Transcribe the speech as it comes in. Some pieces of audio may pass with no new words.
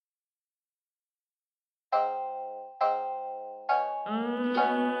Yeah,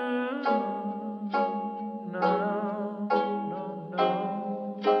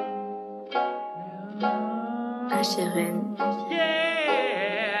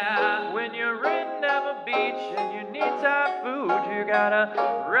 when you're in Napa Beach and you need Thai food, you gotta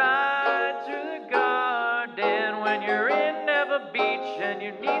ride through the garden. When you're in Napa Beach and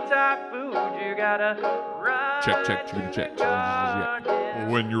you need Thai food, you gotta ride through the garden.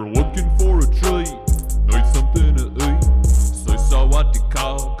 When you're looking for a treat, need something to eat, say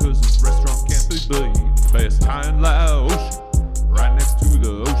sawadee-ka, cause this restaurant can't be beat. Best Thai in Laos, right next to the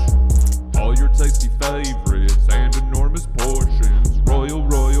ocean. All your tasty favorites and enormous portions. Royal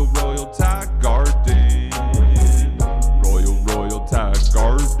Thai Garden. Royal Thai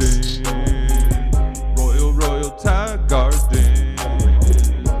Garden. Royal Thai Garden.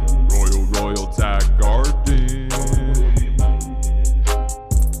 Royal Thai Garden.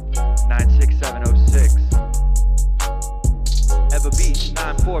 96706. Eva Beach,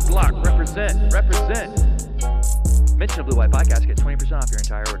 94 block. Represent. Mention a Blue White Podcast, get 20% off your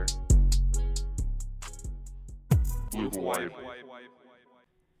entire order. Blue Hawaii.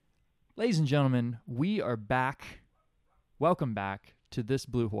 Ladies and gentlemen, we are back. Welcome back to this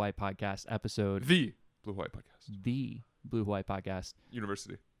Blue Hawaii Podcast episode. The Blue Hawaii Podcast. The Blue Hawaii Podcast.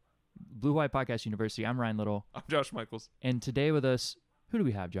 University. Blue Hawaii Podcast University. I'm Ryan Little. I'm Josh Michaels. And today with us, who do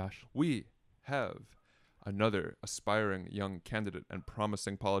we have, Josh? We have another aspiring young candidate and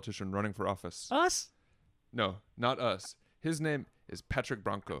promising politician running for office. Us? No, not us. His name is Patrick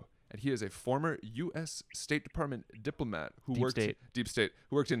Branco, and he is a former U.S. State Department diplomat who deep state,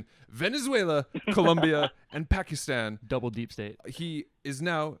 who worked in Venezuela, Colombia, and Pakistan. Double deep state. He is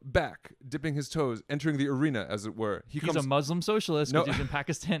now back, dipping his toes, entering the arena, as it were. He's a Muslim socialist, which is in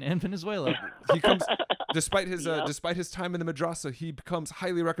Pakistan and Venezuela. He comes, despite his time in the madrasa, he becomes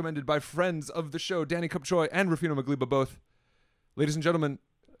highly recommended by friends of the show, Danny Kupchoy and Rufino Magliba both. Ladies and gentlemen,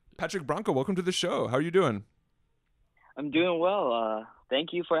 Patrick Branco, welcome to the show. How are you doing? I'm doing well.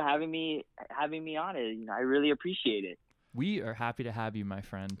 Thank you for having me on it. I really appreciate it. We are happy to have you, my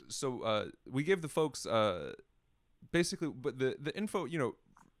friend. So we gave the folks basically, but the info,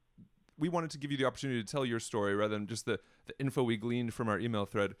 we wanted to give you the opportunity to tell your story rather than just the info we gleaned from our email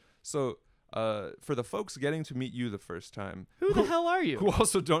thread. So for the folks getting to meet you the first time, who the hell are you? Who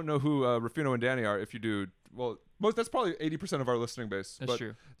also don't know who Rufino and Danny are, if you do, well, that's probably 80% of our listening base. That's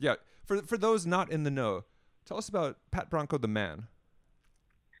true. Yeah, for those not in the know, tell us about Pat Branco, the man.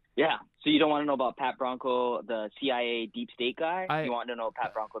 Yeah. So you don't want to know about Pat Branco, the CIA deep state guy? You want to know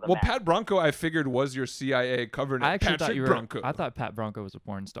Pat Branco, the man? Well, Pat Branco, I figured, was your CIA cover. I actually Patrick Branco. I thought Pat Branco was a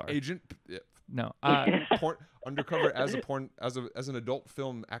porn star. Agent. Yeah. No. Undercover as an adult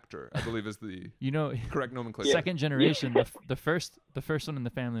film actor, I believe is the correct nomenclature. Second generation. The first one in the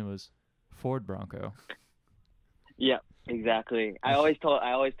family was Ford Bronco. Yeah, exactly. I always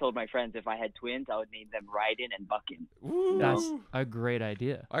told my friends if I had twins, I would name them Ryden and Buckin. Ooh. That's a great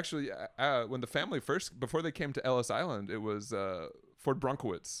idea. Actually, when the family before they came to Ellis Island, it was Ford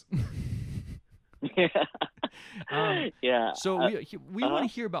Bronkowitz. Yeah. So we want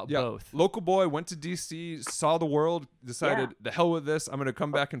to hear about both. Local boy, went to DC, saw the world, decided the hell with this. I'm going to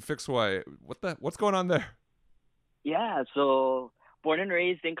come back and fix Hawaii. What's going on there? Yeah. So born and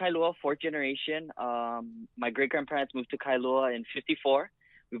raised in Kailua, fourth generation. My great grandparents moved to Kailua in '54.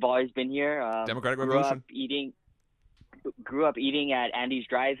 We've always been here. Democratic Revolution. Grew up eating at Andy's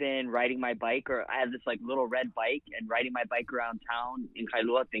Drive-In, riding my bike, or I had this like little red bike and riding my bike around town in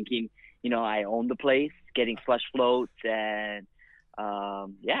Kailua, thinking, I owned the place, getting slush floats and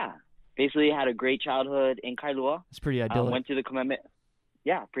basically had a great childhood in Kailua. It's pretty idyllic. Went to the Kamehameha.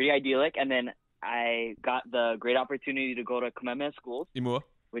 Yeah, pretty idyllic. And then I got the great opportunity to go to Kamehameha schools. Imua.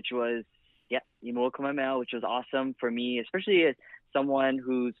 Which was, Imua Kamehameha, which was awesome for me, especially as someone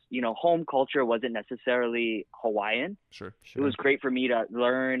whose, home culture wasn't necessarily Hawaiian. Sure. It was great for me to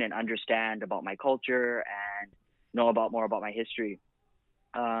learn and understand about my culture and know more about my history.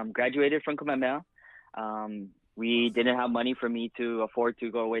 Graduated from Kamehameha. We didn't have money for me to afford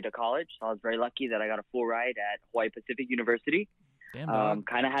to go away to college, so I was very lucky that I got a full ride at Hawaii Pacific University. Damn,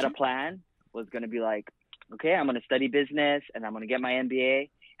 kind of had a plan, was going to be like, okay, I'm going to study business and I'm going to get my MBA.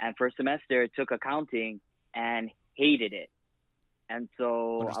 And first semester, took accounting and hated it. And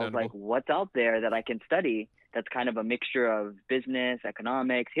so I was like, what's out there that I can study that's kind of a mixture of business,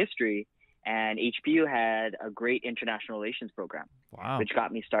 economics, history? And HPU had a great international relations program, which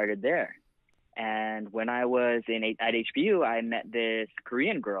got me started there. And when I was at HPU, I met this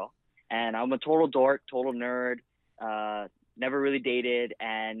Korean girl, and I'm a total dork, total nerd, never really dated.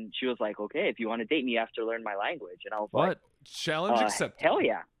 And she was like, okay, if you want to date me, you have to learn my language. And I was like, challenge accepted. Hell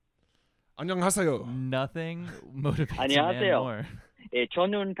yeah. 안녕하세요. Nothing motivates a man 안녕하세요. more. 예,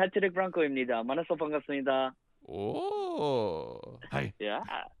 저는 패트릭 브랑코입니다. 만나서 반갑습니다. Oh. Hi. Yeah.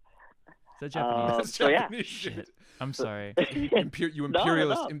 Is that Japanese? That's So, yeah. Japanese shit. I'm sorry. You No,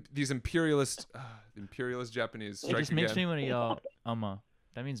 imperialist, no. these imperialist Japanese. It Strike just makes again. me want to yell, "Amma."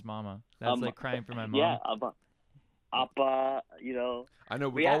 That means mama. That's Amma. like crying for my mom. Yeah, Appa, I know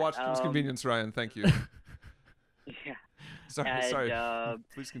we've Yeah, all watched Kim's Convenience, Ryan. Thank you. yeah. Sorry, And, sorry.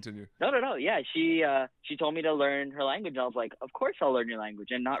 Please continue. No. Yeah, she told me to learn her language. I was like, of course I'll learn your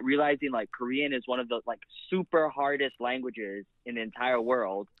language, and not realizing like Korean is one of the like super hardest languages in the entire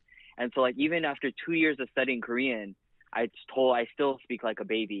world. And so like even after 2 years of studying Korean, I still speak like a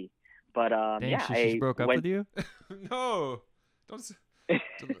baby. But Dang, yeah, she broke up with you? No, don't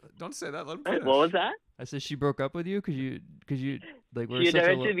say that. Let him finish. What was that? I said she broke up with you because you like were She such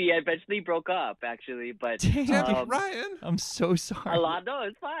a eventually broke up actually, but Dang. Damn it, um, Ryan. I'm so sorry. no,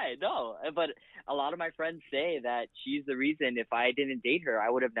 it's fine. No, but a lot of my friends say that she's the reason if I didn't date her, I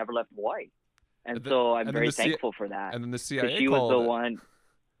would have never left Hawaii. And so I'm very thankful for that. And then the 'Cause CIA she was called the it. one.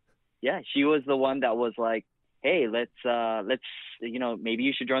 Yeah, she was the one that was like, "Hey, let's maybe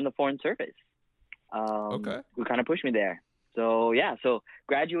you should join the foreign service." Okay. Who kind of pushed me there. So yeah, so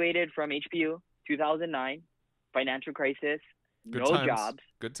graduated from HBU 2009, financial crisis, Good no times. jobs.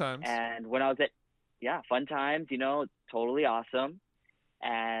 Good times. And when I was fun times, totally awesome.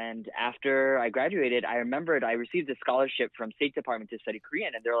 And after I graduated, I remembered I received a scholarship from State Department to study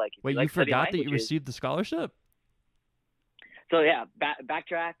Korean, and they're like, if Wait, you like studying forgot that you languages- received the scholarship? So yeah,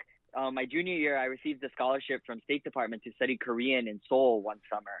 backtrack. My junior year, I received a scholarship from State Department to study Korean in Seoul one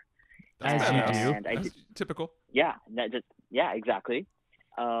summer. As you do. And I That's typical. Yeah, exactly.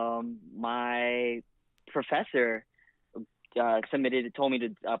 My professor told me to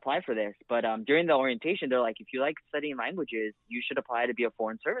apply for this, but during the orientation, they're like, if you like studying languages, you should apply to be a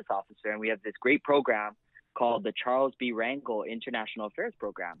foreign service officer. And we have this great program called the Charles B. Rangel International Affairs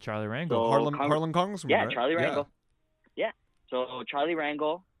Program. Charlie Rangel. So, Harlem Congressman. Yeah, right? Charlie Rangel. Yeah. So Charlie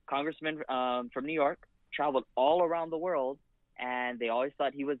Rangel, congressman from New York, traveled all around the world, and they always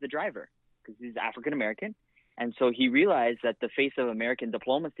thought he was the driver because he's African American. And so he realized that the face of American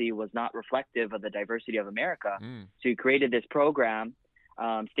diplomacy was not reflective of the diversity of America. So he created this program.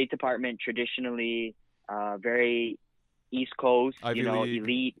 State Department traditionally very East Coast, Ivy League.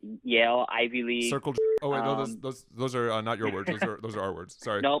 elite, Yale, Ivy League. Circle. Oh wait, no, those are not your words. Those are our words.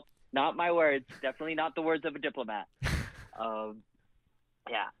 Sorry. Nope, not my words. Definitely not the words of a diplomat.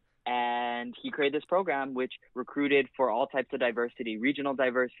 Yeah. And he created this program which recruited for all types of diversity, regional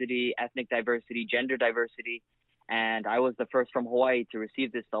diversity, ethnic diversity, gender diversity. And I was the first from Hawaii to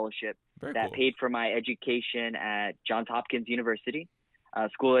receive this fellowship Very that cool. paid for my education at Johns Hopkins University,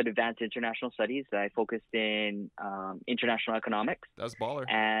 School of Advanced International Studies. I focused in international economics. That's baller.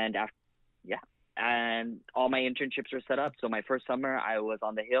 And and all my internships were set up. So my first summer, I was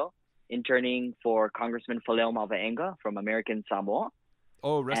on the Hill interning for Congressman Faleo Malvaenga from American Samoa.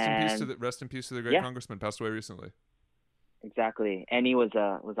 Oh, rest in peace to the great Yeah. congressman. Passed away recently. Exactly, and he was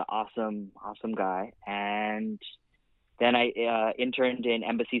an awesome guy. And then I interned in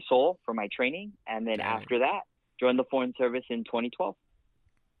Embassy Seoul for my training, and then Dang. after that, joined the Foreign Service in 2012.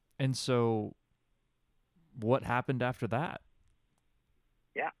 And so what happened after that?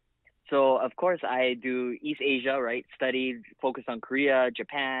 So of course I do East Asia, right? Studied, focused on Korea,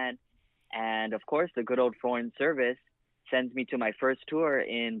 Japan, and of course the good old Foreign Service sends me to my first tour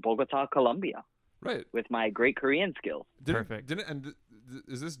in Bogota, Colombia, Right. with my great Korean skills. Perfect.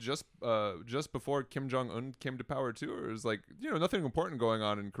 Is this just before Kim Jong Un came to power too, or is like nothing important going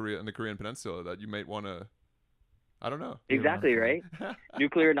on in Korea, in the Korean Peninsula, that you might want to? I don't know. Exactly, right?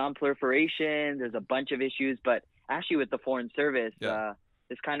 Nuclear non-proliferation. There's a bunch of issues, but actually with the Foreign Service, Yeah.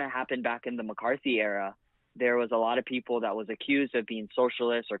 this kind of happened back in the McCarthy era. There was a lot of people that was accused of being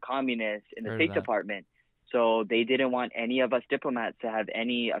socialists or communists in the Heard of State that. Department. So they didn't want any of us diplomats to have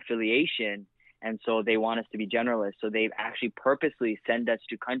any affiliation. And so they want us to be generalists. So they actually purposely send us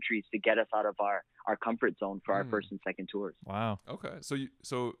to countries to get us out of our comfort zone for our first and second tours. Wow. Okay.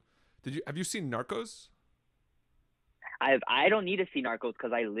 So have you seen Narcos? I don't need to see Narcos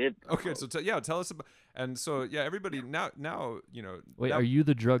because I live. Okay. So tell us about. And so everybody now Wait, now- are you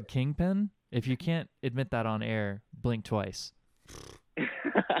the drug kingpin? If you can't admit that on air, blink twice.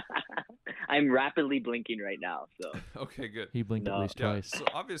 I'm rapidly blinking right now. So Okay, good. He blinked at No. least Yeah. twice. So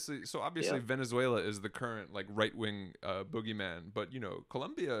obviously, Yeah. Venezuela is the current like right wing boogeyman, but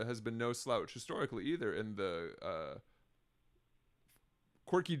Colombia has been no slouch historically either in the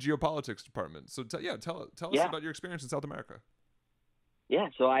quirky geopolitics department. So tell us Yeah. about your experience in South America. Yeah,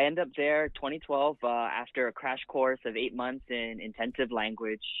 so I ended up there 2012 after a crash course of 8 months in intensive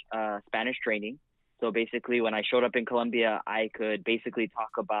language Spanish training. So basically, when I showed up in Colombia, I could basically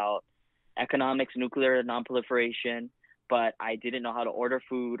talk about economics, nuclear nonproliferation, but I didn't know how to order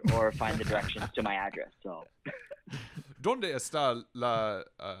food or find the directions to my address. So, ¿Dónde está la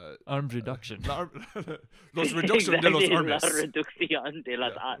arms reduction? los reducción de los armas? La reducción de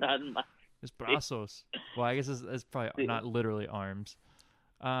las armas. It's brazos. Well, I guess it's probably not literally arms.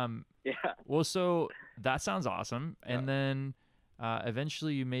 Yeah. Well, so that sounds awesome. And then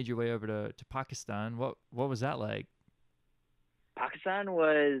eventually you made your way over to Pakistan. What was that like? Pakistan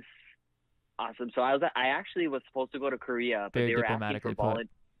was awesome. So I actually was supposed to go to Korea, but Very they were asking for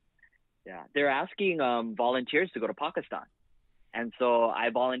they were asking volunteers to go to Pakistan. And so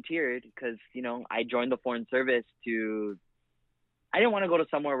I volunteered because, I joined the Foreign Service I didn't want to go to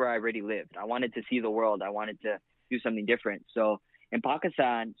somewhere where I already lived. I wanted to see the world. I wanted to do something different. So in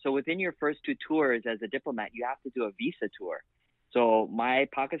Pakistan, within your first 2 tours as a diplomat, you have to do a visa tour. So my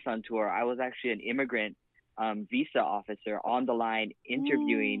Pakistan tour, I was actually an immigrant visa officer on the line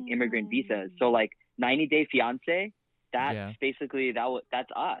interviewing immigrant visas. So like 90-day fiance, that's basically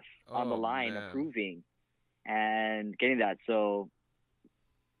that's us on the line approving and getting that. So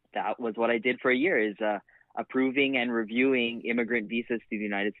that was what I did for a year is approving and reviewing immigrant visas to the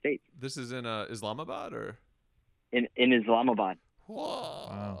United States. This is in Islamabad or? In Islamabad. Whoa,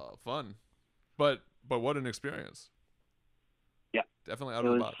 wow. Fun. But what an experience. Yeah. Definitely out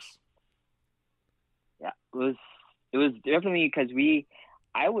of the box. Yeah, it was definitely because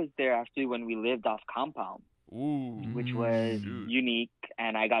I was there actually when we lived off compound. Ooh, which was unique,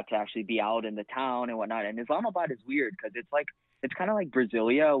 and I got to actually be out in the town and whatnot. And Islamabad is weird because it's kind of like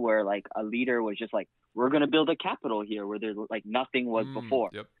Brasilia, where like a leader was just like, we're gonna build a capital here where there's like nothing was before.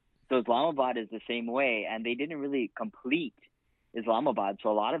 Yep. So Islamabad is the same way, and they didn't really complete Islamabad, so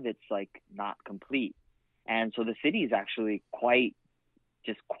a lot of it's like not complete. And so the city is actually quite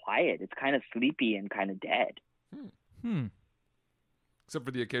just quiet. It's kind of sleepy and kind of dead. Except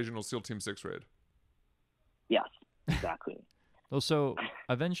for the occasional SEAL Team 6 raid. Yes, exactly. Well, so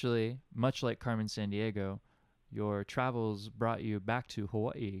eventually, much like Carmen Sandiego, your travels brought you back to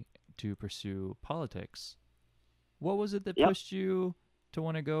Hawaii to pursue politics. What was it that pushed you to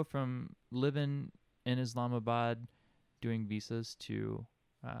want to go from living in Islamabad, doing visas, to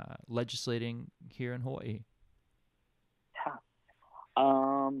legislating here in Hawaii? Yeah.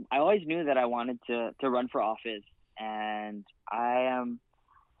 I always knew that I wanted to run for office, and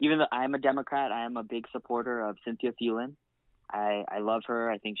even though I'm a Democrat, I am a big supporter of Cynthia Feelin. I love her.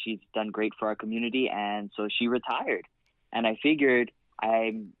 I think she's done great for our community, and so she retired. And I figured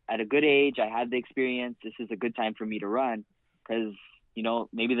I'm at a good age. I had the experience. This is a good time for me to run because,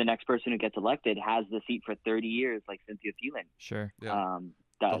 maybe the next person who gets elected has the seat for 30 years like Cynthia Feelin. Sure. Yeah.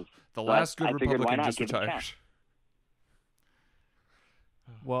 Does. The last good Republican just give it a retired. chance?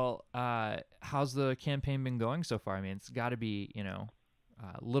 Well, how's the campaign been going so far? I mean, it's got to be,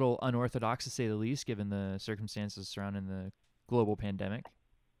 a little unorthodox to say the least, given the circumstances surrounding the global pandemic.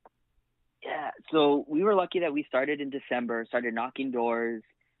 Yeah, so we were lucky that we started in December, started knocking doors,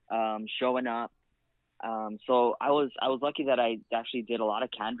 showing up. So I was lucky that I actually did a lot of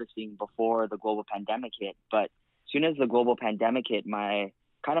canvassing before the global pandemic hit. But as soon as the global pandemic hit, my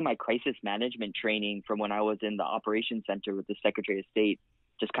crisis management training from when I was in the operations center with the Secretary of State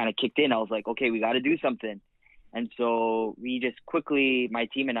just kind of kicked in. I was like, okay, we got to do something. And so my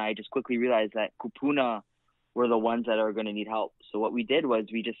team and I just quickly realized that kupuna were the ones that are going to need help. So what we did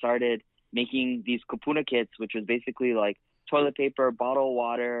was we just started making these kupuna kits, which was basically like toilet paper, bottled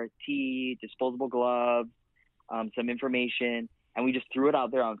water, tea, disposable gloves, some information. And we just threw it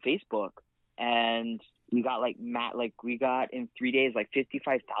out there on Facebook. And we got we got in 3 days,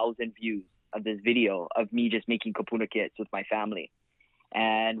 55,000 views of this video of me just making kupuna kits with my family.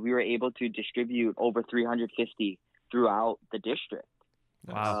 And we were able to distribute over 350 throughout the district.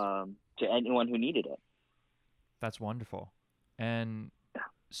 Wow. To anyone who needed it. That's wonderful. And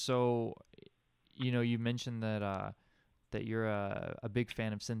so, you mentioned that that you're a big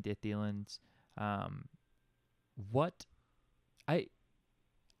fan of Cynthia Thielen's. I'm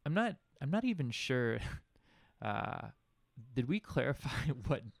not even sure. Did we clarify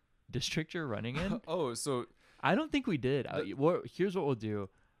what district you're running in? So I don't think we did. Here's what we'll do.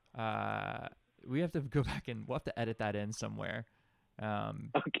 We have to go back and we'll have to edit that in somewhere.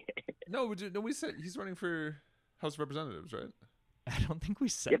 Okay. No, we said he's running for House of Representatives, right? I don't think we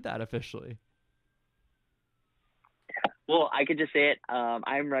said that officially. Well, I could just say it.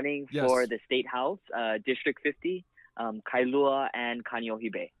 I'm running for the State House, District 50, Kailua and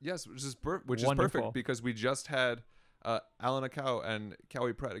Kaneohe Bay. Yes, which is perfect because we just had Alan and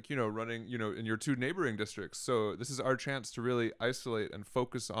Kaui Pratik, running, in your 2 neighboring districts. So this is our chance to really isolate and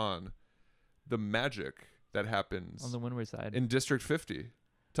focus on the magic that happens on the Windward side in District 50.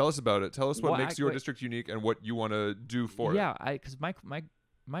 Tell us about it. Tell us what makes your district unique and what you want to do for it. Yeah, because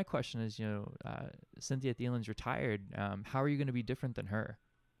my question is, Cynthia Thielen's retired. How are you going to be different than her?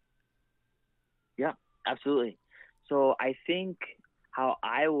 Yeah, absolutely. So I think how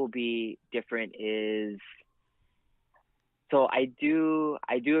I will be different is, so I do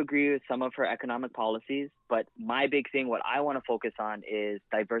agree with some of her economic policies, but my big thing, what I want to focus on is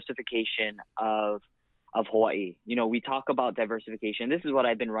diversification of Hawaii. We talk about diversification. This is what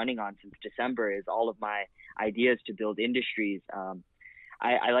I've been running on since December, is all of my ideas to build industries.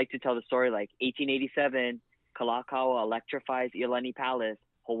 I like to tell the story, like 1887, Kalakaua electrifies Iolani Palace.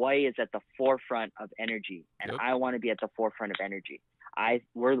 Hawaii is at the forefront of energy, and I want to be at the forefront of energy.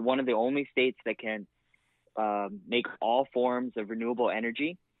 We're one of the only states that can make all forms of renewable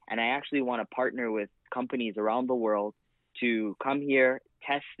energy, and I actually want to partner with companies around the world to come here,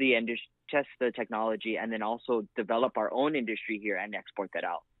 test the technology, and then also develop our own industry here and export that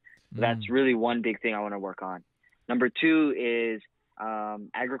out. That's really one big thing I want to work on. Number 2 is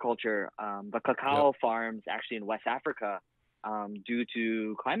agriculture. The cacao farms actually in West Africa, due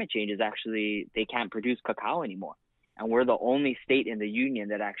to climate change, they can't produce cacao anymore. And we're the only state in the union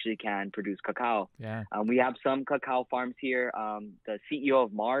that actually can produce cacao. Yeah. We have some cacao farms here. The CEO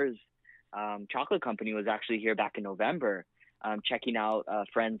of Mars Chocolate Company was actually here back in November, checking out a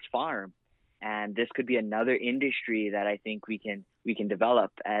friend's farm. And this could be another industry that I think we can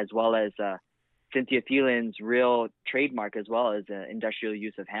develop, as well as Cynthia Thielen's real trademark, as well as industrial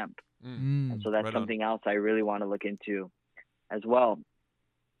use of hemp. And so that's something else I really want to look into as well.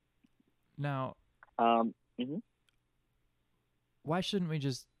 Now, why shouldn't we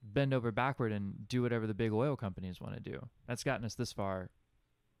just bend over backward and do whatever the big oil companies want to do? That's gotten us this far.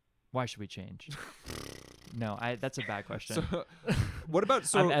 Why should we change? No, that's a bad question. So, what about?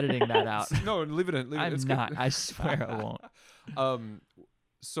 So I'm editing that out. No, leave it in. I'm not. Good. I swear I won't.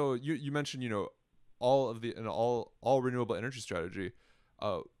 So you mentioned all renewable energy strategy.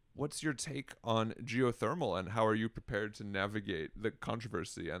 What's your take on geothermal, and how are you prepared to navigate the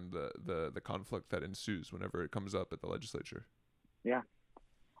controversy and the conflict that ensues whenever it comes up at the legislature? Yeah.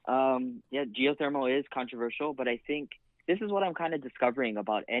 Geothermal is controversial, but I think this is what I'm kind of discovering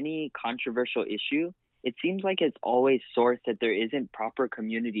about any controversial issue. It seems like it's always sourced that there isn't proper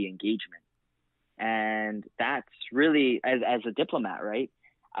community engagement. And that's really, as a diplomat, right?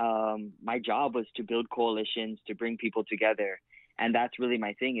 My job was to build coalitions, to bring people together. And that's really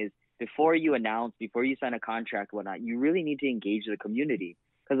my thing, is before you sign a contract, whatnot, you really need to engage the community.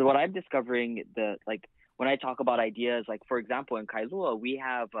 Because what I'm discovering, when I talk about ideas, like, for example, in Kailua, we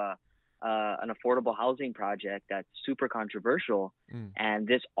have an affordable housing project that's super controversial. And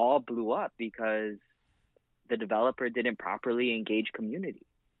this all blew up because the developer didn't properly engage community.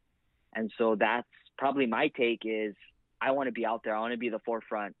 And so that's probably my take, is I want to be out there. I want to be the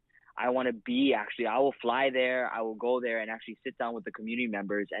forefront. I will fly there. I will go there and actually sit down with the community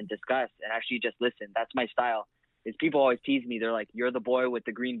members and discuss and actually just listen. That's my style. Is people always tease me. They're like, you're the boy with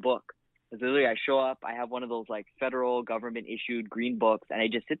the green book. Because literally I show up, I have one of those like federal government issued green books, and I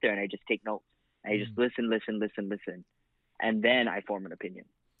just sit there and I just take notes. I just listen. And then I form an opinion.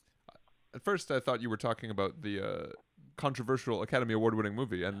 At first I thought you were talking about the controversial Academy Award winning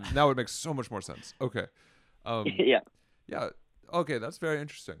movie, and now it makes so much more sense. Okay. Yeah. Okay, that's very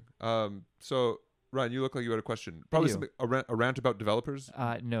interesting. So Ryan, you look like you had a question. Probably something, a rant about developers?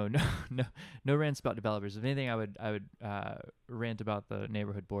 No rants about developers. If anything, I would rant about the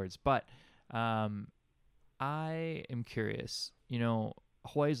neighborhood boards. But I am curious.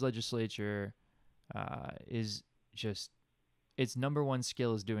 Hawaii's legislature is just, its number one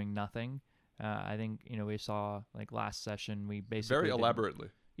skill is doing nothing. I think we saw, like, last session, we basically very elaborately.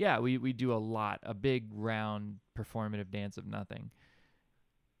 Yeah, we do a big round performative dance of nothing.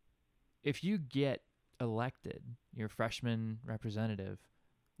 If you get elected, your freshman representative,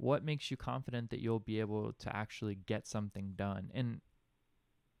 what makes you confident that you'll be able to actually get something done? And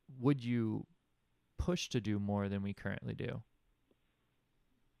would you push to do more than we currently do?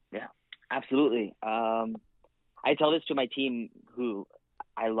 Yeah, absolutely. I tell this to my team, who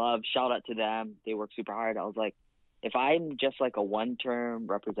I love. Shout out to them. They work super hard. I was like, if I'm just like a one-term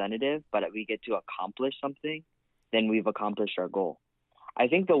representative, but we get to accomplish something, then we've accomplished our goal. I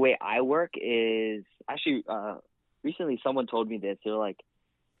think the way I work is actually, recently someone told me this. They're like,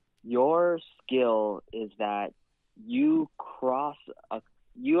 your skill is that you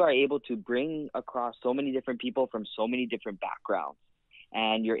are able to bring across so many different people from so many different backgrounds,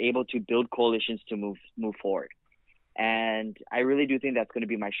 and you're able to build coalitions to move forward. And I really do think that's going to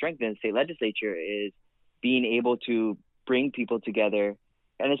be my strength in the state legislature, is being able to bring people together.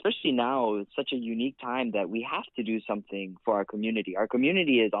 And especially now, it's such a unique time that we have to do something for our community. Our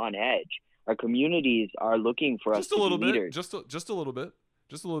community is on edge. Our communities are looking for us to be leaders. Just a little bit.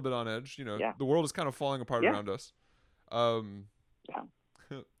 Just a little bit on edge. You know, Yeah. The world is kind of falling apart around us. Yeah.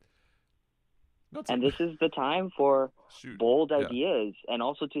 And this is the time for bold ideas and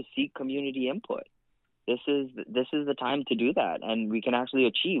also to seek community input. This is the time to do that, and we can actually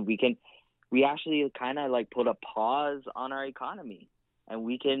achieve. We actually kind of like put a pause on our economy, and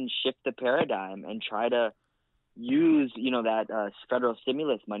we can shift the paradigm and try to use, you know, that federal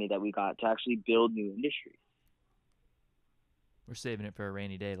stimulus money that we got to actually build new industries. We're saving it for a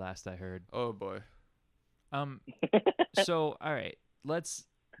rainy day, last I heard. Oh boy. So all right, let's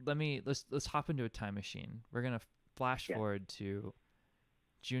hop into a time machine. We're gonna flash forward to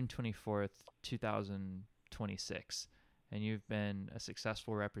June 24th, 2026, and you've been a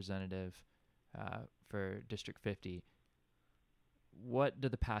successful representative for District 50. What do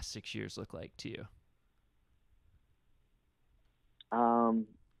the past 6 years look like to you?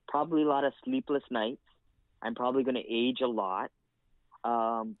 Probably a lot of sleepless nights. I'm probably going to age a lot.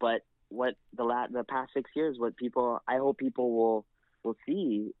 But what the past 6 years, I hope people will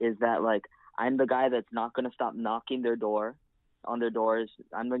see is that, like, I'm the guy that's not going to stop knocking on their doors.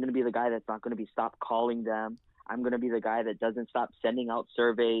 I'm going to be the guy that's not going to stop calling them. I'm going to be the guy that doesn't stop sending out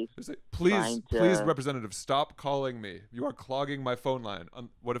surveys. Please, Representative, stop calling me. You are clogging my phone line.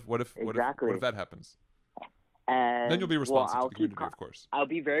 What if that happens? And then you'll be responsive to the community, of course. I'll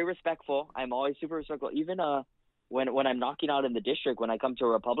be very respectful. I'm always super respectful. Even when I'm knocking out in the district, when I come to a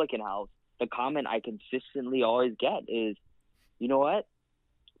Republican house, the comment I consistently always get is, you know what?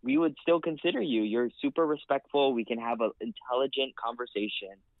 We would still consider you. You're super respectful. We can have an intelligent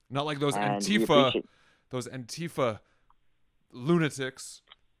conversation. Not like those Antifa lunatics.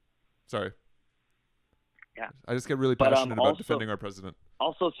 Sorry. Yeah. I just get really passionate about defending our president.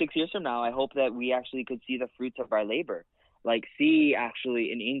 Also, 6 years from now, I hope that we actually could see the fruits of our labor. Like, see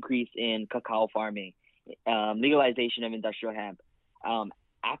actually an increase in cacao farming, legalization of industrial hemp,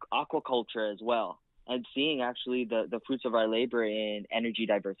 aquaculture as well, and seeing actually the fruits of our labor in energy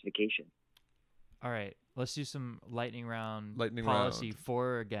diversification. All right, let's do some lightning round policy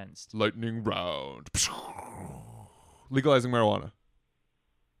for or against. Lightning round. Legalizing marijuana.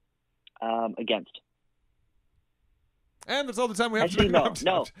 Against. And that's all the time we have. Actually, no.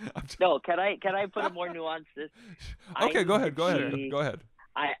 Can I put a more nuanced? Okay, go ahead.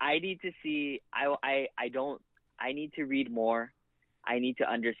 I need to see. I need to read more. I need to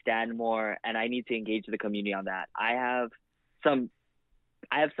understand more, and I need to engage the community on that. I have some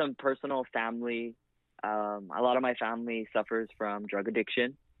personal family. A lot of my family suffers from drug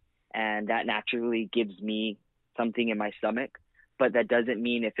addiction, and that naturally gives me something in my stomach. But that doesn't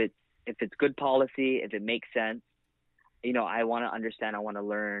mean if it's good policy, if it makes sense. You know, I want to understand. I want to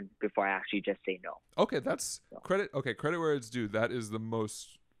learn before I actually just say no. Okay, that's credit. Okay, credit where it's due. That is the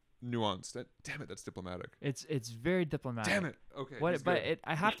most nuanced. Damn it, that's diplomatic. It's very diplomatic. Damn it. Okay.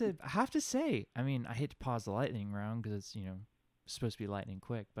 I have to say. I mean, I hate to pause the lightning round because it's supposed to be lightning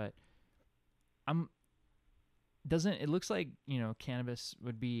quick, but it looks like cannabis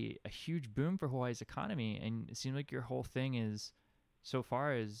would be a huge boom for Hawaii's economy, and it seems like your whole thing is so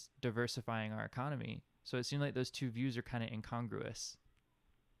far is diversifying our economy. So it seems like those two views are kind of incongruous.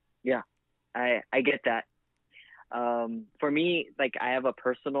 Yeah, I get that. For me, like, I have a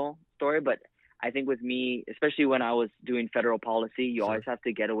personal story, but I think with me, especially when I was doing federal policy, you always have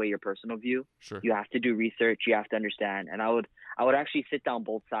to get away your personal view. Sure. You have to do research. You have to understand. And I would actually sit down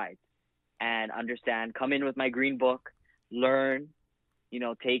both sides and understand, come in with my green book, learn,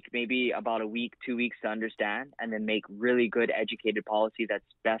 take maybe about a week, 2 weeks to understand, and then make really good educated policy that's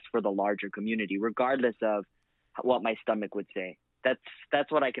best for the larger community, regardless of what my stomach would say.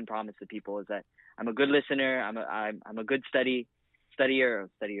 That's what I can promise the people, is that I'm a good listener. I'm a good studier. Studier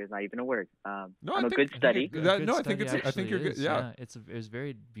is not even a word. I'm a good study. I think you're good. Yeah. It's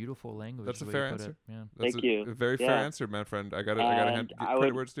very beautiful language. That's a fair answer. Yeah. Thank you. A very fair answer, my friend. I gotta hand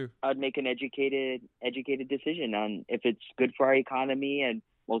credit where it's due. I would make an educated decision on if it's good for our economy and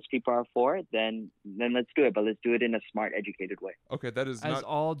most people are for it, then let's do it. But let's do it in a smart, educated way. Okay, that is as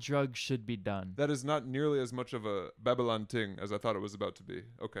all drugs should be done. That is not nearly as much of a Babylon ting as I thought it was about to be.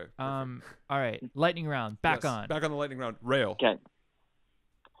 Okay. All right, lightning round. Back on the lightning round. Rail. Okay.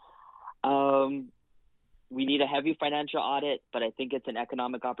 We need a heavy financial audit, but I think it's an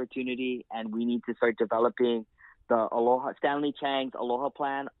economic opportunity, and we need to start developing the Stanley Chang's Aloha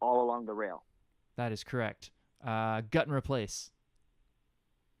Plan all along the rail. That is correct. Gut and replace.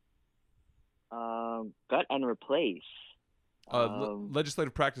 Gut and replace.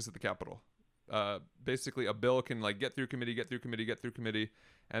 Legislative practice at the Capitol. Basically, a bill can like get through committee,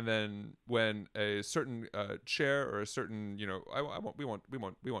 and then when a certain chair or a certain, we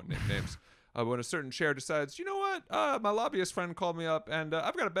won't name names. When a certain chair decides, you know what, my lobbyist friend called me up, and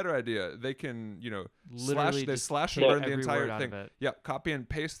I've got a better idea. They can, slash and burn the entire thing. Yeah, copy and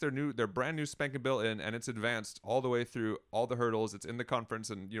paste their brand new spanking bill in, and it's advanced all the way through all the hurdles. It's in the conference,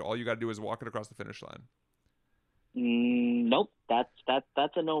 and all you got to do is walk it across the finish line. Nope,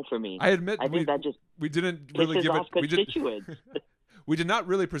 that's a no for me. I admit, we didn't really give it. We did not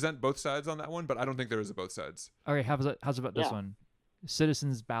really present both sides on that one, but I don't think there is a both sides. All right, how's about this one?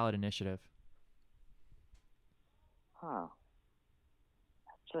 Citizens Ballot Initiative. Huh.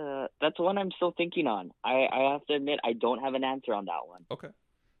 That's one I'm still thinking on. I have to admit I don't have an answer on that one. Okay.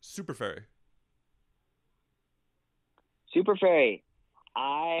 Super Ferry. Super Ferry.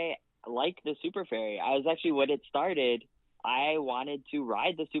 I like the Super Ferry. I was actually, when it started, I wanted to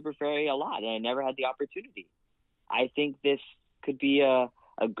ride the Super Ferry a lot, and I never had the opportunity. I think this could be a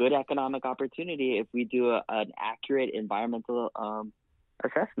good economic opportunity if we do an accurate environmental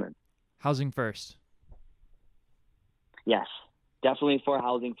assessment. Housing first. Yes, definitely for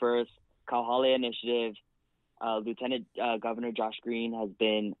housing first. Kailua Initiative. Lieutenant Governor Josh Green has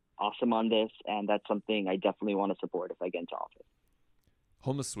been awesome on this, and that's something I definitely want to support if I get into office.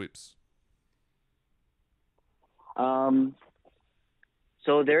 Homeless sweeps. So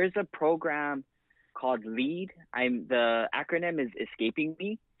there is a program called LEAD. The acronym is escaping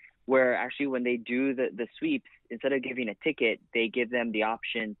me, where actually when they do the sweeps, instead of giving a ticket, they give them the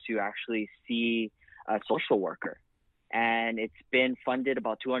option to actually see a social worker. And it's been funded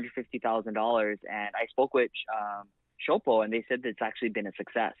about $250,000. And I spoke with Shopo, and they said that it's actually been a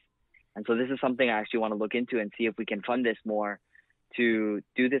success. And so this is something I actually want to look into and see if we can fund this more to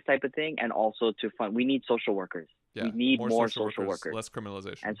do this type of thing, and also to fund. We need social workers. Yeah, we need more social workers, less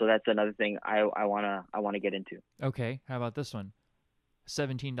criminalization. And so that's another thing I wanna get into. Okay, how about this one?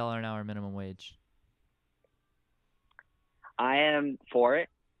 $17 an hour minimum wage. I am for it.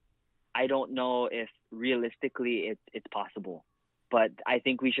 I don't know if realistically it's possible, but I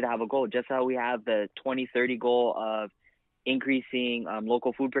think we should have a goal, just how we have the 2030 goal of increasing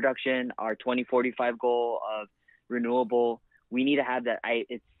local food production, our 2045 goal of renewable. We need to have that.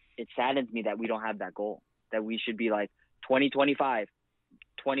 It saddens me that we don't have that goal, that we should be like 2025,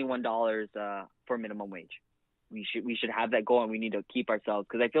 $21 for minimum wage. We should have that goal, and we need to keep ourselves,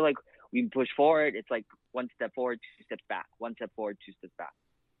 because I feel like we push forward. It's like one step forward, two steps back, one step forward, two steps back.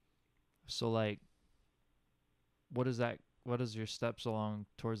 So like, what does your steps along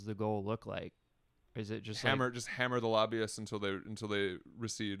towards the goal look like? Is it just hammer the lobbyists until they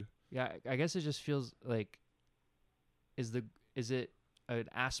recede? Yeah, I guess it just feels like, is it an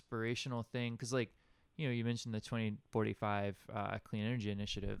aspirational thing? Because like, you mentioned the 2045 clean energy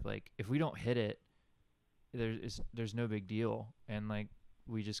initiative. Like, if we don't hit it, there's no big deal, and like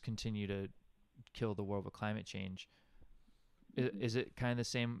we just continue to kill the world with climate change. Is it kind of the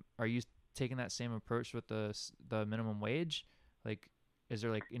same? Are you taking that same approach with the minimum wage? Like, is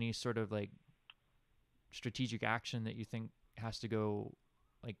there like any sort of like strategic action that you think has to go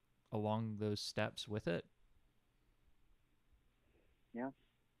like along those steps with it? Yeah,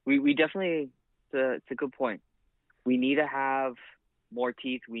 we definitely. It's a good point. We need to have more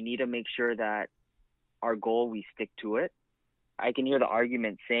teeth. We need to make sure that our goal, we stick to it. I can hear the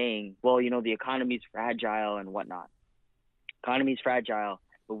argument saying, well, the economy's fragile and whatnot. Economy's fragile,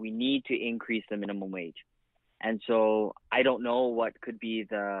 but we need to increase the minimum wage. And so I don't know what could be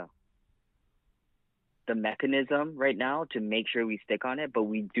the mechanism right now to make sure we stick on it, but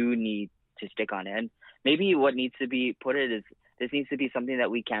we do need to stick on it. And maybe what needs to be put is this needs to be something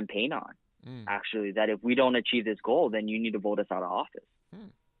that we campaign on. Actually, that if we don't achieve this goal, then you need to vote us out of office.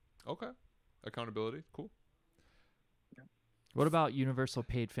 Okay. Accountability. Cool. What about universal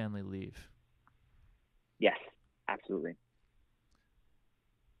paid family leave? Yes, absolutely.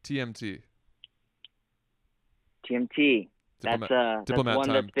 TMT. That's one time. that's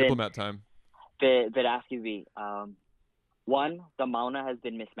been Diplomat time. Been asking me. One, the Mauna has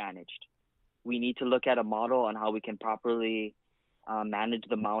been mismanaged. We need to look at a model on how we can properly manage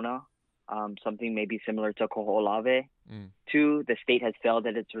the Mauna. Something maybe similar to Koho'olawe. Two, the state has failed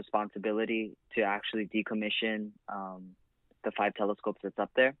at its responsibility to actually decommission the 5 telescopes that's up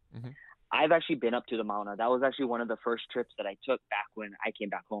there. Mm-hmm. I've actually been up to the Mauna. That was actually one of the first trips that I took back when I came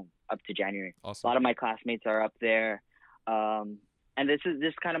back home, up to January. Awesome. A lot of my classmates are up there. And this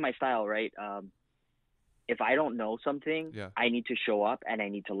is kind of my style, right? If I don't know something, I need to show up and I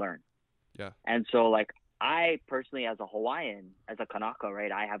need to learn. Yeah. And so like, I personally, as a Hawaiian, as a Kanaka,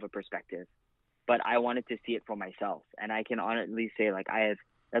 right, I have a perspective. but I wanted to see it for myself. And I can honestly say, like,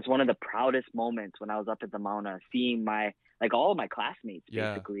 that's one of the proudest moments when I was up at the Mauna, seeing all of my classmates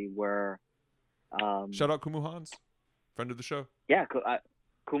basically were. Shout out Kumu Hans, friend of the show. Yeah,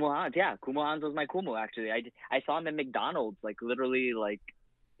 Kumu Hans. Yeah, Kumu Hans was my Kumu, actually. I saw him at McDonald's, like, literally, like,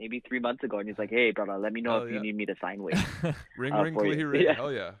 maybe 3 months ago, and he's like, "Hey, brother, let me know if you need me to sign with." ring, ring. Yeah.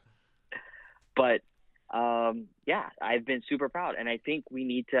 Hell yeah. But, yeah, I've been super proud, and I think we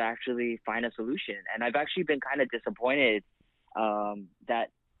need to actually find a solution. And I've actually been kind of disappointed that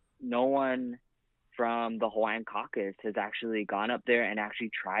no one from the Hawaiian caucus has actually gone up there and actually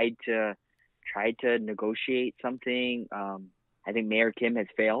tried to negotiate something. I think Mayor Kim has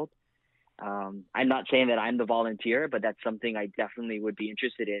failed. I'm not saying that I'm the volunteer, but that's something I definitely would be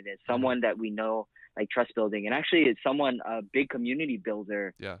interested in, is someone that we know, like, trust building. And actually, it's someone, a big community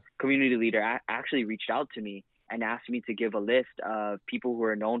builder, community leader, actually reached out to me and asked me to give a list of people who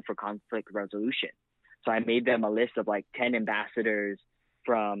are known for conflict resolution. So I made them a list of like 10 ambassadors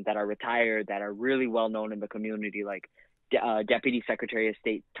that are retired, that are really well known in the community, like Deputy Secretary of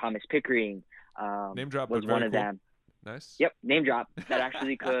State Thomas Pickering name drop was one of them. Nice. Yep, name drop, that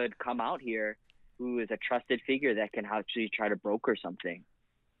actually could come out here, who is a trusted figure that can actually try to broker something.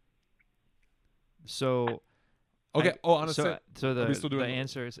 So, okay. So the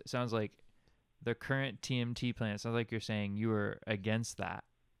answer sounds like the current TMT plan. It sounds like you're saying you were against that.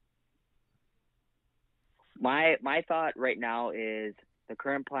 My thought right now is the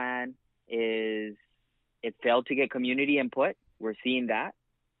current plan is it failed to get community input. We're seeing that.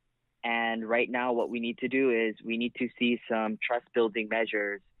 And right now what we need to do is we need to see some trust building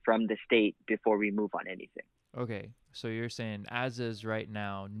measures from the state before we move on anything. Okay. So you're saying as is right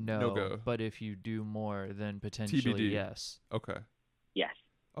now, no go. But if you do more, then potentially TBD. yes. Okay. Yes.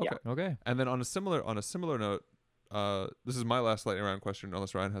 Okay. Yeah. Okay. And then on a similar note, this is my last lightning round question,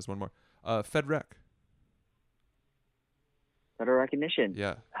 unless Ryan has one more. FedRec. Federal recognition.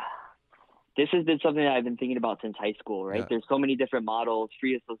 Yeah. This has been something that I've been thinking about since high school, right? Yeah. There's so many different models: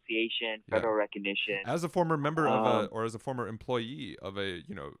 free association, federal recognition. As a former member or as a former employee of a,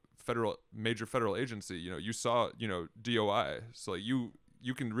 major federal agency, you saw, DOI. So like you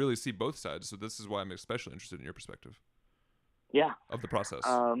can really see both sides. So this is why I'm especially interested in your perspective. Yeah. Of the process.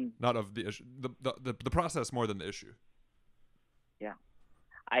 Not of the issue. The process more than the issue. Yeah.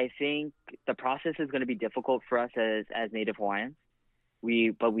 I think the process is going to be difficult for us as Native Hawaiians.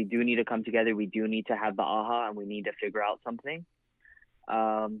 But we do need to come together. We do need to have the AHA, and we need to figure out something.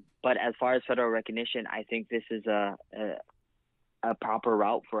 But as far as federal recognition, I think this is a proper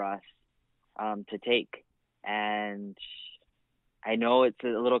route for us to take. And I know it's a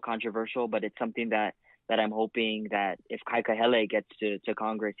little controversial, but it's something that I'm hoping that if Kaikahele gets to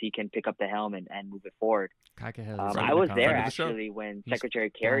Congress, he can pick up the helm and move it forward. I was there actually when Secretary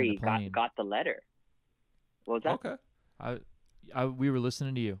Kerry got the letter. What was that? Okay. We were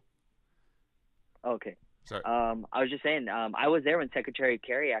listening to you. Okay. Sorry. I was just saying, I was there when Secretary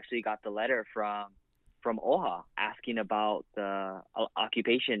Kerry actually got the letter from OHA asking about the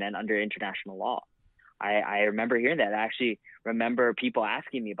occupation and under international law. I remember hearing that. I actually remember people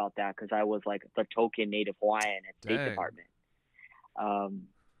asking me about that because I was like the token Native Hawaiian at State Department.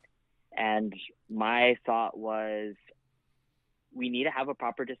 And my thought was we need to have a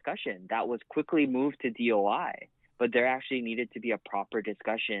proper discussion. That was quickly moved to DOI. But there actually needed to be a proper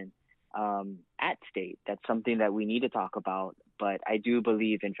discussion at state. That's something that we need to talk about. But I do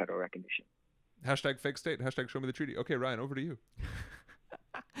believe in federal recognition. Hashtag fake state. Hashtag show me the treaty. Okay, Ryan, over to you.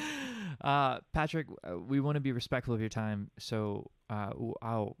 Patrick, we want to be respectful of your time. So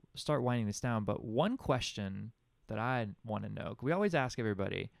I'll start winding this down. But one question that I want to know, we always ask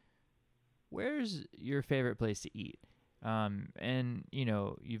everybody, where's your favorite place to eat? And,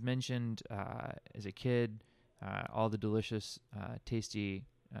 you've mentioned as a kid, all the delicious, tasty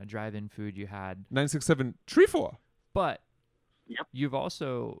drive-in food you had. 967 Tree4. But yep.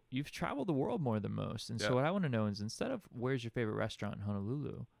 You've traveled the world more than most. And so what I want to know is, instead of where's your favorite restaurant in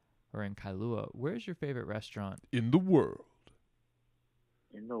Honolulu or in Kailua, where's your favorite restaurant in the world?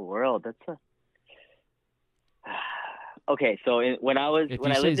 In the world, that's okay. So when I lived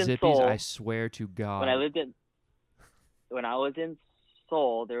in Seoul, I swear to God. When I was in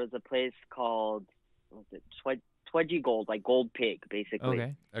Seoul, there was a place called, what was it, Twedgy Gold, like Gold Pig, basically.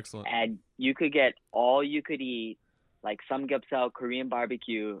 Okay, excellent. And you could get all you could eat, like samgyeopsal Korean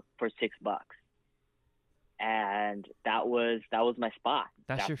barbecue for $6. And that was my spot.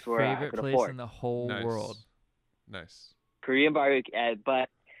 That's your favorite place in the whole world. Nice. Korean barbecue, but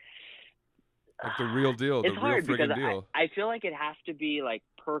like the real deal. It's the hard real because friggin' deal. I feel like it has to be like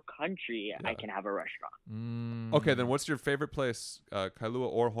per country I can have a restaurant. Okay, then what's your favorite place, Kailua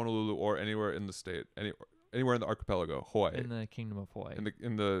or Honolulu or anywhere in the state, anywhere in the archipelago, Hawaii? In the Kingdom of Hawaii. In the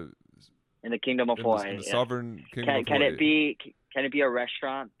Kingdom of Hawaii. In the sovereign Kingdom of Hawaii. Can it be a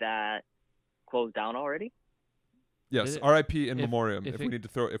restaurant that closed down already? Yes, R.I.P. in memoriam. If we need to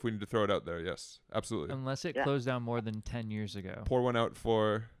throw it out there, yes, absolutely. Unless it closed down more than 10 years ago. Pour one out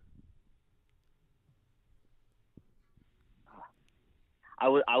for. I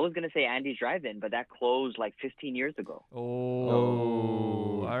was gonna say Andy's Drive-In, but that closed like 15 years ago.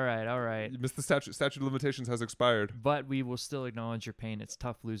 Oh. All right. You missed the statute of limitations has expired. But we will still acknowledge your pain. It's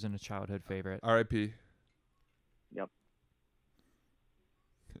tough losing a childhood favorite. R.I.P. Yep.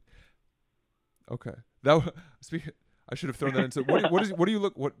 Okay. I should have thrown that into.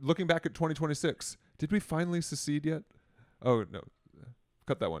 Looking back at 2026? Did we finally secede yet? Oh no,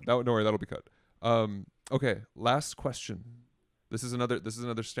 cut that one. Don't worry, that'll be cut. Okay. Last question. This is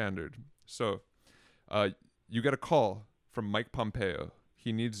another standard. So, you get a call from Mike Pompeo.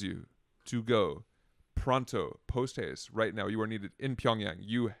 He needs you to go pronto, post haste, right now. You are needed in Pyongyang.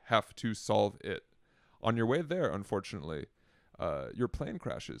 You have to solve it. On your way there, unfortunately, your plane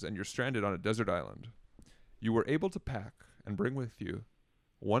crashes and you're stranded on a desert island. You were able to pack and bring with you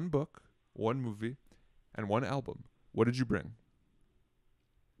one book, one movie, and one album. What did you bring?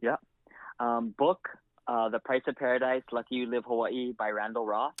 Yeah. Book, The Price of Paradise, Lucky You Live Hawaii by Randall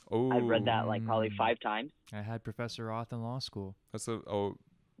Roth. Oh. I've read that like probably 5 times. I had Professor Roth in law school. That's a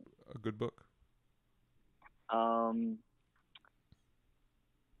good book.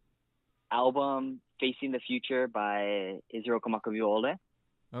 Album, Facing the Future by Isiro Kamakawiole.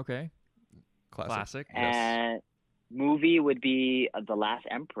 Okay. Classic. And movie would be The Last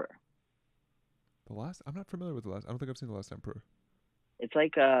Emperor. I'm not familiar with The Last. I don't think I've seen The Last Emperor. It's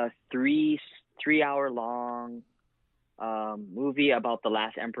like a 3-hour long movie about the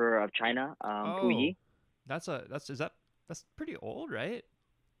last emperor of China, Puyi. That's pretty old, right?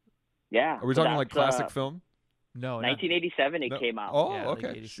 Yeah. Are we talking like classic film? No. 1987 it came out. Oh, yeah, okay.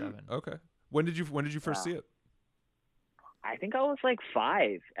 Like 87. Okay. When did you first see it? I think I was like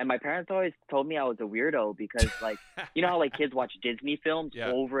 5, and my parents always told me I was a weirdo because, like, you know how like kids watch Disney films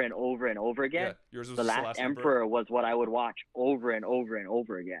over and over and over again. Yeah. Yours was The Last Emperor was what I would watch over and over and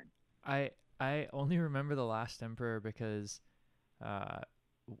over again. I only remember The Last Emperor because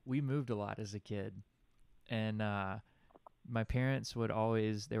we moved a lot as a kid, and my parents were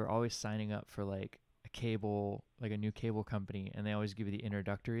always signing up for like a new cable company, and they always give you the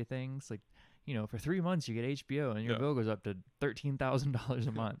introductory things like, you know, for 3 months you get HBO and your bill goes up to $13,000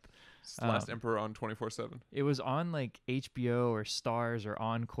 a month. Last Emperor on 24/7. It was on like HBO or Stars or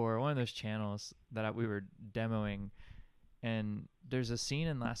Encore, one of those channels that we were demoing. And there's a scene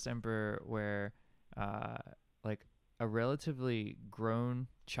in Last Emperor where like a relatively grown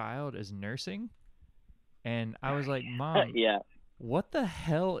child is nursing. And I was like, Mom, what the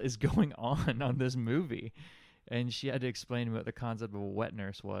hell is going on this movie? And she had to explain to me what the concept of a wet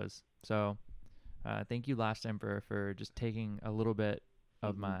nurse was. So thank you, Last Emperor, for just taking a little bit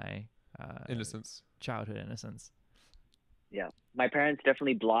of my innocence, childhood innocence. Yeah. My parents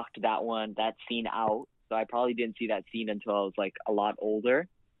definitely blocked that scene out. So I probably didn't see that scene until I was like a lot older.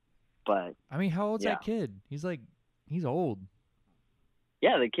 But I mean, how old's that kid? He's old.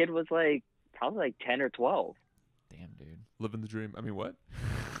 Yeah, the kid was like probably like 10 or 12. Damn, dude. Living the dream. I mean, what?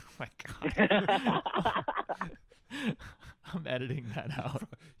 Oh my God. I'm editing that out.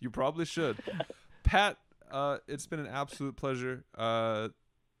 You probably should. Pat, it's been an absolute pleasure.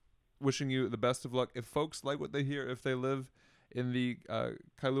 Wishing you the best of luck. If folks like what they hear, if they live in the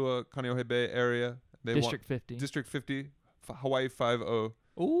Kailua Kaneohe Bay area, District 50, Hawaii 50.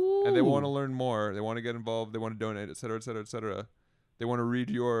 Ooh. And they want to learn more. They want to get involved. They want to donate, et cetera, et cetera, et cetera. They want to read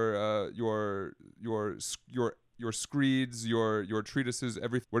your screeds, your treatises,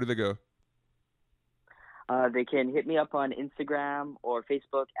 everything. Where do they go? They can hit me up on Instagram or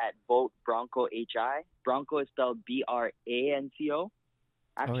Facebook at Vote Branco HI. Branco is spelled BRANCO,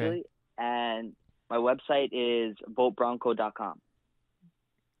 actually. Okay. And my website is votebranco.com.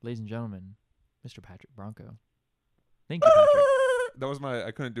 Ladies and gentlemen, Mr. Patrick Branco. Thank you, Patrick. That was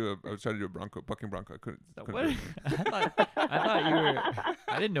I couldn't do I was trying to do a Bronco, bucking Bronco. I couldn't What? do it. I thought you were.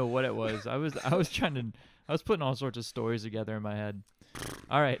 I didn't know what it was. I was putting all sorts of stories together in my head.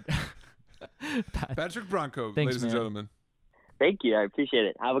 All right. Patrick Branco, Thanks, ladies and gentlemen. Thank you. I appreciate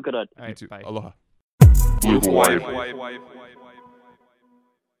it. Have a good one. All right, you too. bye. Aloha. Live Hawaii.